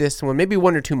at this one. Maybe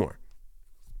 1 or 2 more.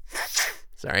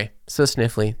 Sorry, so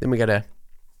sniffly. Then we gotta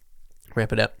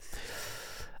wrap it up.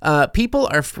 People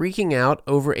are freaking out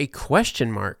over a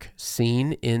question mark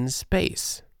seen in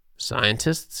space.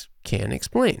 Scientists can't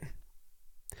explain.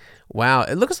 Wow,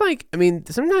 it looks like,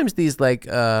 sometimes these like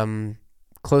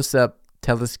close-up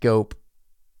telescope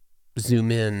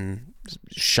zoom in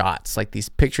shots, like these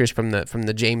pictures from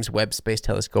the James Webb Space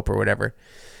Telescope or whatever,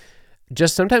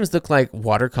 just sometimes look like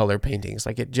watercolor paintings.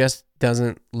 Like it just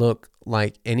doesn't look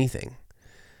like anything.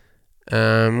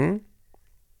 The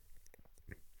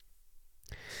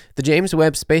James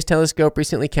Webb Space Telescope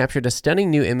recently captured a stunning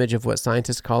new image of what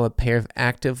scientists call a pair of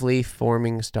actively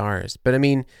forming stars. But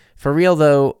for real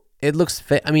though, it looks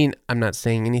I'm not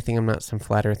saying anything. I'm not some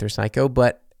flat earther psycho,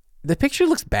 but the picture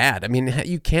looks bad.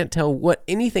 You can't tell what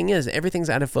anything is.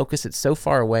 Everything's out of focus. It's so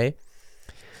far away.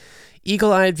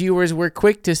 Eagle-eyed viewers were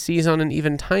quick to seize on an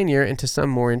even tinier and to some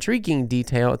more intriguing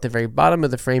detail at the very bottom of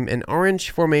the frame, an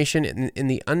orange formation in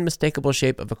the unmistakable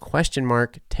shape of a question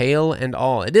mark, tail and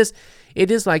all. It is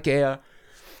like a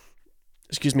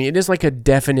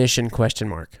definition question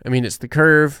mark. It's the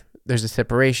curve, there's a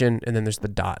separation, and then there's the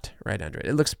dot right under it.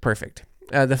 It looks perfect.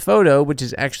 The photo, which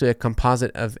is actually a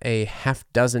composite of a half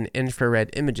dozen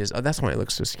infrared images. Oh, that's why it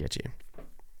looks so sketchy.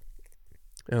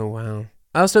 Oh, wow.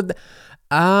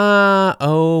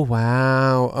 Oh,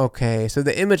 wow. Okay. So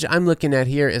the image I'm looking at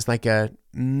here is like a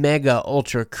mega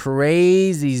ultra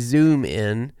crazy zoom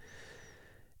in.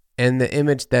 And the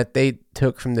image that they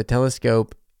took from the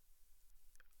telescope,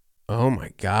 oh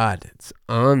my God, it's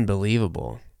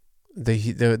unbelievable.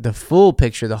 The full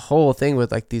picture, the whole thing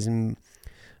with like these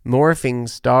morphing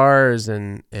stars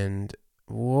and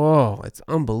whoa, it's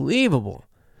unbelievable.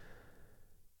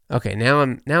 Okay, now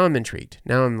I'm intrigued.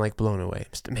 Now I'm like blown away.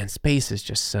 Man, space is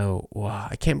just so, wow.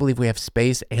 I can't believe we have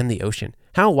space and the ocean.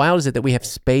 How wild is it that we have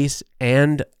space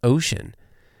and ocean?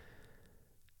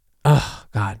 Oh,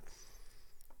 God.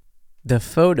 The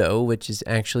photo, which is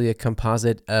actually a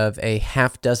composite of a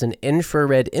half dozen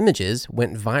infrared images,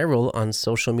 went viral on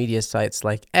social media sites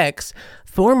like X,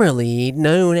 formerly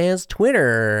known as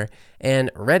Twitter,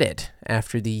 and Reddit,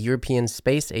 after the European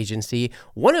Space Agency,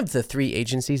 one of the 3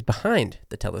 agencies behind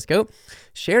the telescope,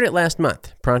 shared it last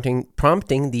month, prompting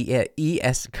the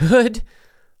good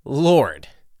Lord,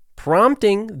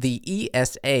 prompting the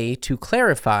ESA to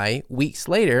clarify weeks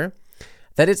later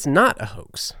that it's not a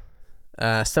hoax.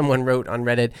 Someone wrote on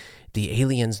Reddit, "The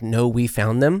aliens know we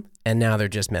found them, and now they're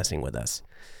just messing with us."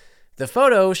 The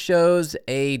photo shows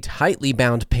a tightly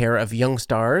bound pair of young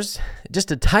stars. Just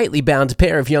a tightly bound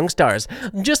pair of young stars.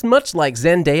 Just much like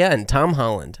Zendaya and Tom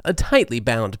Holland. A tightly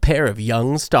bound pair of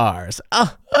young stars.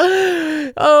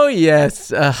 Oh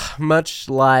yes. Much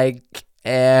like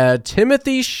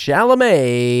Timothy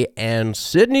Chalamet and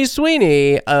Sydney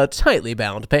Sweeney. A tightly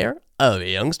bound pair of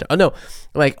Young Stars. Oh, no.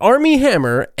 Like Armie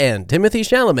Hammer and Timothy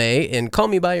Chalamet in Call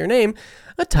Me By Your Name,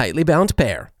 a tightly bound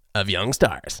pair of young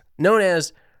stars, known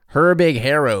as Her Big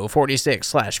Hero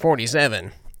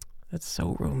 46/47. That's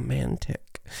so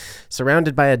romantic.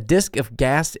 Surrounded by a disk of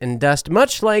gas and dust,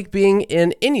 much like being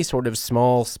in any sort of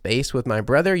small space with my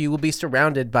brother, you will be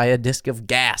surrounded by a disk of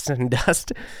gas and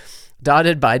dust,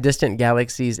 dotted by distant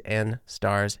galaxies and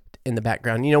stars in the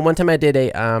background. You know, one time I did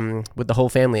with the whole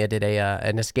family, I did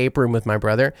an escape room with my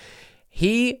brother.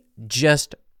 He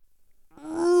just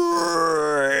ripped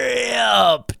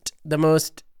the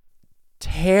most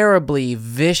terribly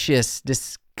vicious,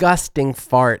 disgusting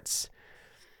farts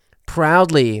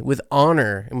proudly, with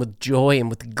honor and with joy and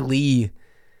with glee.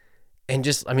 And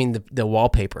just, I mean, the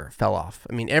wallpaper fell off.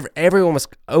 I mean, everyone was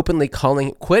openly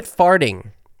calling, quit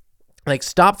farting. Like,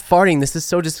 stop farting. This is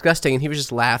so disgusting. And he was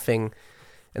just laughing.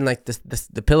 And like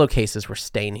the pillowcases were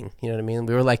staining. You know what I mean?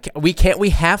 We were like, we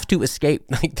have to escape.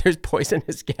 Like, there's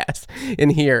poisonous gas in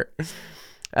here.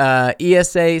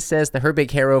 ESA says the Her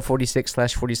Big Hero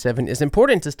 46/47 is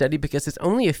important to study because it's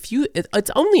only a few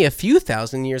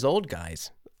thousand years old,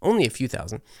 guys. Only a few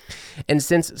thousand. And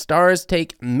since stars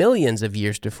take millions of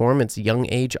years to form, its young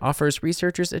age offers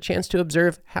researchers a chance to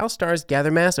observe how stars gather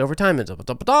mass over time. It's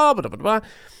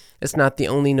not the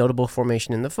only notable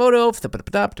formation in the photo.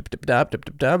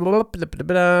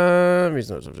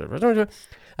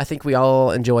 I think we all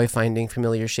enjoy finding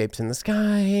familiar shapes in the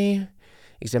sky.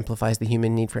 Exemplifies the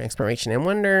human need for exploration and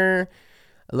wonder.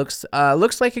 Looks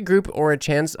like a group or a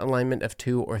chance alignment of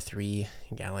 2 or 3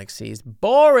 galaxies.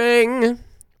 Boring.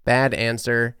 Bad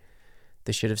answer.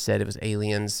 They should have said it was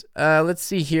aliens. Let's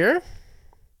see here.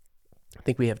 I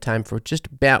think we have time for just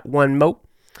about one more.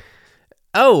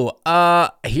 Oh,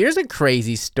 here's a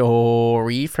crazy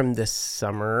story from this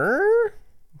summer.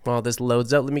 While this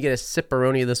loads up, let me get a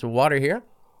sipperoni of this water here.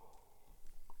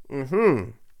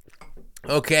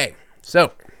 Okay,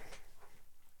 so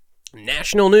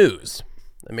national news,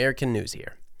 American news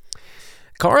here.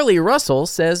 Carly Russell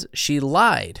says she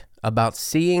lied about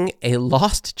seeing a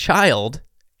lost child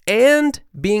and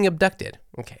being abducted.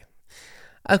 Okay,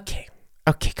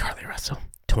 Carly Russell,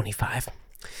 25.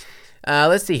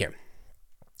 Let's see here.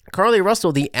 Carly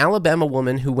Russell, the Alabama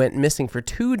woman who went missing for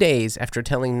 2 days after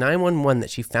telling 911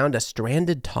 that she found a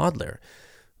stranded toddler.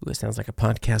 Ooh, it sounds like a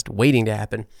podcast waiting to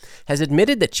happen. Has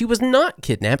admitted that she was not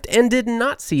kidnapped and did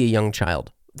not see a young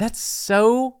child. That's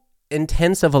so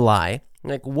intense of a lie.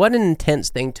 Like, what an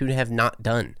intense thing to have not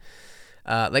done.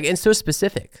 And so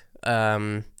specific.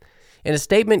 In a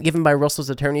statement given by Russell's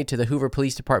attorney to the Hoover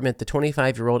Police Department, the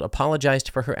 25-year-old apologized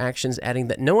for her actions, adding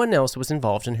that no one else was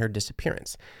involved in her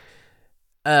disappearance.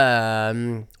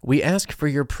 We ask for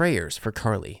your prayers for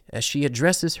Carly as she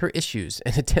addresses her issues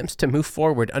and attempts to move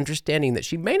forward, understanding that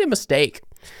she made a mistake.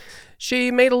 She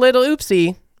made a little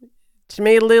oopsie. She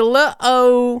made a little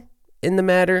uh-oh in the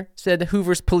matter, said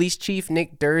Hoover's police chief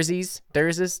Nick Derzies,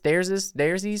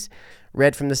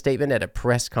 read from the statement at a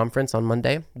press conference on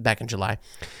Monday, back in July.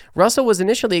 Russell was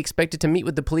initially expected to meet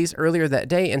with the police earlier that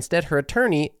day. Instead, her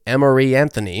attorney, Emory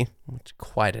Anthony, which is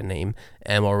quite a name,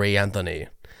 Emory Anthony,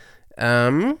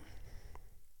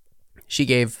 she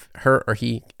gave gave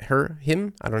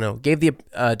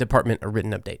the department a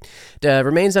written update.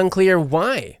 Remains unclear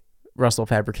why Russell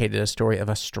fabricated a story of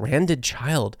a stranded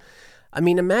child. I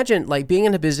mean, imagine like being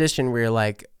in a position where you're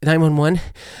like, 911,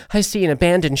 I see an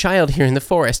abandoned child here in the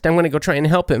forest. I'm going to go try and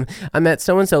help him. I'm at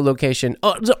so-and-so location.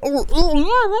 And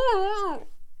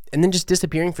then just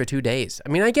disappearing for 2 days. I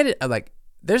mean, I get it. Like,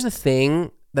 there's a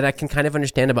thing that I can kind of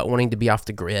understand about wanting to be off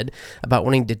the grid, about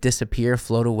wanting to disappear,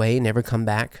 float away, never come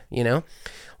back, you know?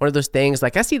 One of those things,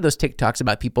 like I see those TikToks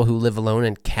about people who live alone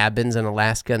in cabins in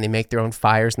Alaska and they make their own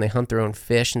fires and they hunt their own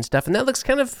fish and stuff. And that looks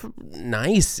kind of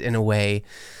nice in a way.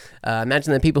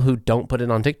 Imagine the people who don't put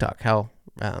it on TikTok, how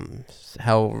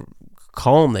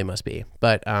calm they must be.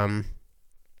 But I'm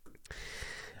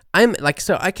like,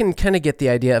 so I can kind of get the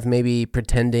idea of maybe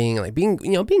pretending, like being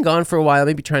gone for a while,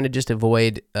 maybe trying to just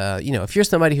avoid, if you're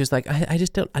somebody who's like, I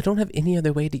don't have any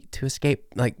other way to escape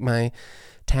like my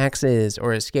taxes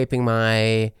or escaping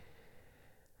my,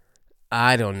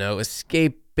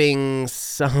 escaping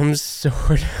some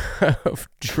sort of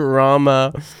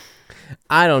drama.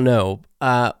 I don't know.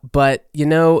 But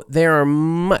there are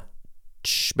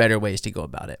much better ways to go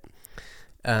about it.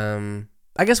 I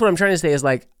guess what I'm trying to say is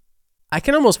like, I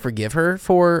can almost forgive her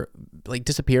for like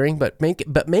disappearing, but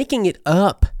making it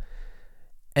up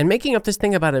and making up this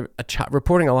thing about a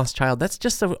reporting a lost child, that's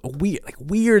just so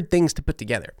weird things to put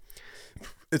together.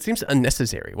 It seems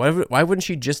unnecessary. Why wouldn't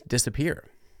she just disappear?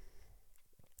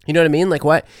 You know what I mean? Like,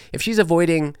 what if she's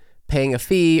avoiding paying a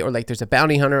fee, or like there's a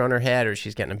bounty hunter on her head, or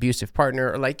she's got an abusive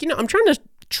partner, or like, I'm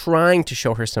trying to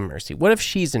show her some mercy. What if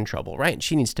she's in trouble, right? And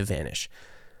she needs to vanish.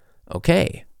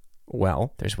 Okay,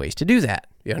 well, there's ways to do that.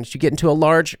 You get into a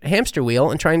large hamster wheel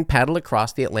and try and paddle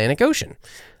across the Atlantic Ocean.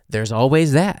 There's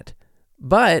always that.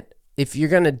 But if you're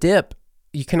going to dip,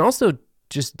 you can also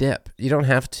just dip. You don't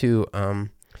have to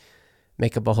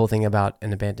make up a whole thing about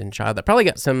an abandoned child. That probably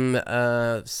got some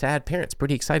sad parents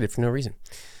pretty excited for no reason.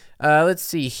 Let's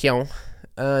see here.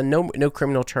 No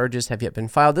criminal charges have yet been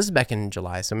filed. This is back in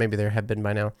July, so maybe there have been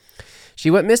by now. She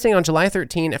went missing on July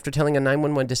 13 after telling a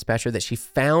 911 dispatcher that she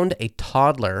found a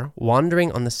toddler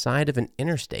wandering on the side of an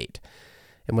interstate.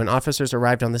 And when officers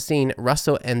arrived on the scene,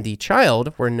 Russell and the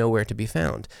child were nowhere to be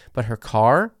found. But her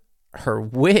car, her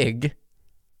wig...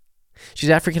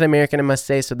 She's African American, I must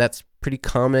say, so that's pretty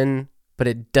common, but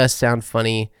it does sound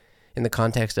funny in the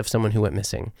context of someone who went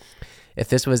missing. If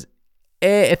this was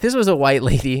a white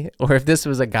lady, or if this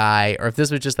was a guy, or if this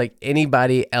was just like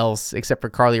anybody else except for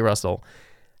Carly Russell,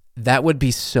 that would be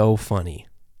so funny.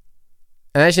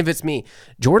 Imagine if it's me.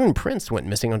 Jordan Prince went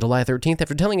missing on July 13th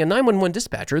after telling a 911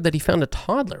 dispatcher that he found a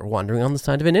toddler wandering on the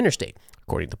side of an interstate,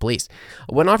 according to police.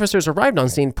 When officers arrived on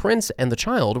scene, Prince and the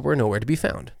child were nowhere to be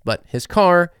found, but his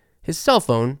car, his cell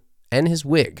phone, and his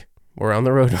wig were on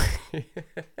the roadway.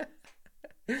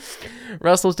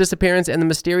 Russell's disappearance and the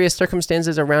mysterious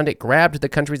circumstances around it grabbed the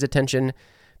country's attention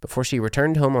before she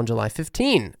returned home on July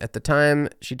 15. At the time,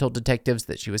 she told detectives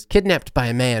that she was kidnapped by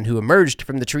a man who emerged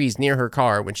from the trees near her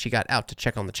car when she got out to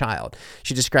check on the child.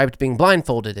 She described being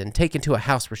blindfolded and taken to a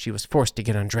house where she was forced to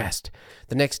get undressed.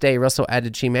 The next day, Russell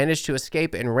added she managed to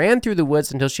escape and ran through the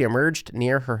woods until she emerged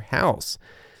near her house.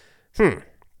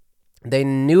 They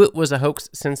knew it was a hoax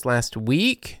since last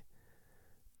week.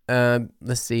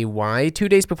 Let's see why. 2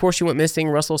 days before she went missing,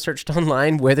 Russell searched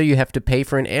online whether you have to pay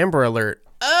for an Amber Alert.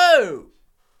 Oh!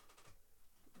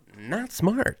 Not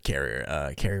smart, Carrie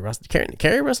Russell.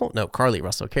 Carrie Russell? No, Carly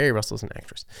Russell. Carrie Russell's an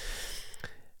actress.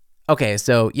 Okay,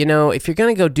 so, if you're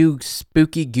going to go do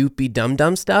spooky, goopy,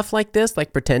 dumb stuff like this,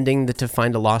 like pretending to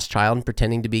find a lost child and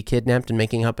pretending to be kidnapped and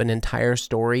making up an entire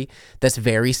story that's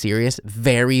very serious,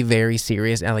 very, very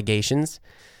serious allegations,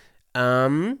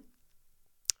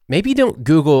 maybe don't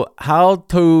Google how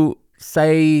to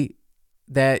say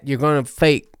that you're going to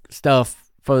fake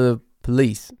stuff for the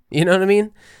police. You know what I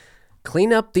mean?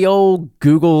 Clean up the old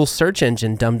Google search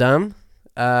engine, dum-dum.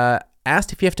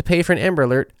 Asked if you have to pay for an Amber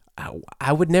Alert.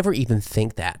 I would never even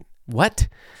think that. What?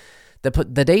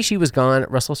 The day she was gone,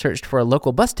 Russell searched for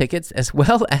local bus tickets as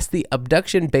well as the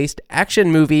abduction-based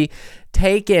action movie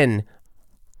Taken.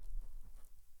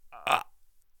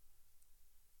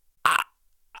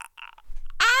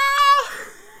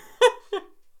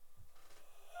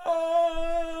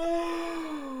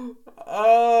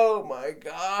 Oh my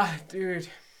God, dude.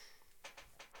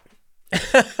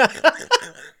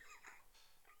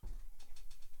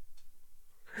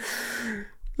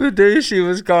 The day she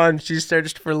was gone, she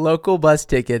searched for local bus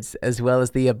tickets as well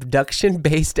as the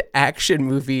abduction-based action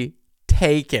movie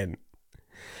Taken.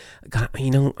 God,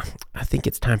 I think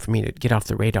it's time for me to get off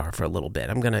the radar for a little bit.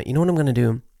 You know what I'm gonna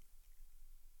do?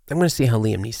 I'm gonna see how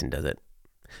Liam Neeson does it.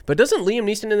 But doesn't Liam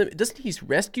Neeson, doesn't he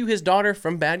rescue his daughter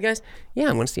from bad guys? Yeah,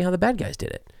 I'm gonna see how the bad guys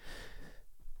did it.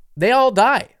 They all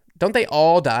die. Don't they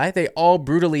all die? They all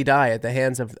brutally die at the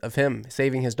hands of him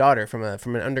saving his daughter from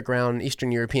an underground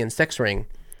Eastern European sex ring.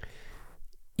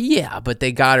 Yeah, but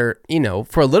they got her,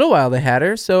 for a little while they had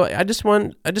her. So I just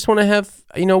want to have,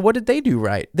 what did they do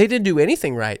right? They didn't do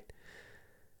anything right.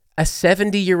 A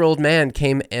 70-year-old man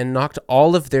came and knocked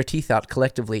all of their teeth out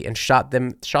collectively and shot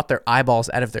their eyeballs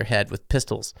out of their head with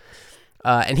pistols.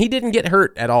 And he didn't get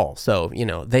hurt at all. So,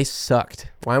 they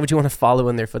sucked. Why would you want to follow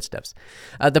in their footsteps?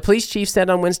 The police chief said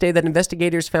on Wednesday that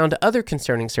investigators found other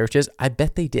concerning searches. I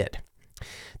bet they did.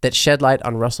 That shed light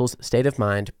on Russell's state of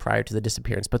mind prior to the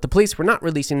disappearance. But the police were not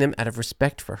releasing them out of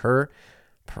respect for her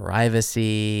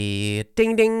privacy.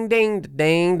 Ding, ding, ding,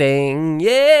 ding, ding.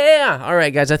 Yeah. All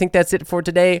right, guys. I think that's it for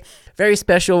today. Very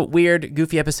special, weird,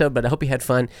 goofy episode, but I hope you had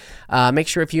fun. Make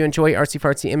sure if you enjoy Artsy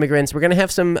Fartsy Immigrants, we're going to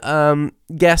have some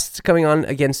guests coming on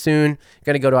again soon.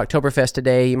 Going to go to Oktoberfest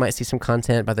today. You might see some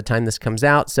content by the time this comes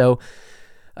out. So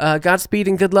Godspeed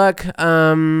and good luck.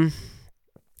 Some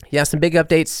big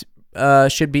updates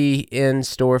should be in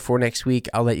store for next week.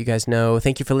 I'll let you guys know.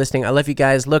 Thank you for listening. I love you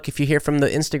guys. Look, if you hear from the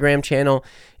Instagram channel,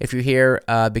 if you're here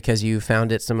because you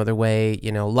found it some other way,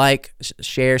 like,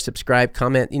 share, subscribe,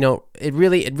 comment. It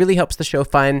really helps the show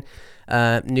find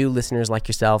new listeners like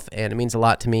yourself, and it means a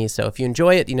lot to me. So if you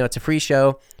enjoy it, it's a free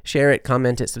show. Share it,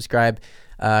 comment it, subscribe.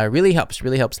 Really helps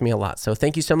me a lot. So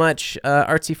thank you so much,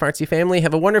 Artsy Fartsy family.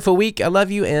 Have a wonderful week. I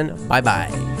love you, and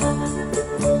bye-bye.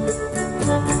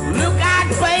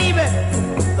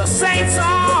 The saints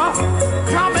are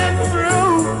coming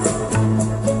through,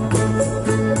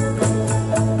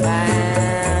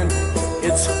 and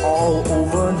it's all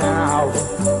over now,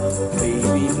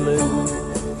 baby blue.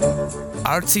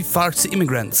 Artsy Fartsy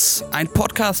Immigrants, ein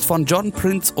Podcast von John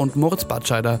Prince und Moritz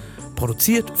Batscheider,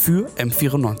 produziert für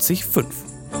M94.5.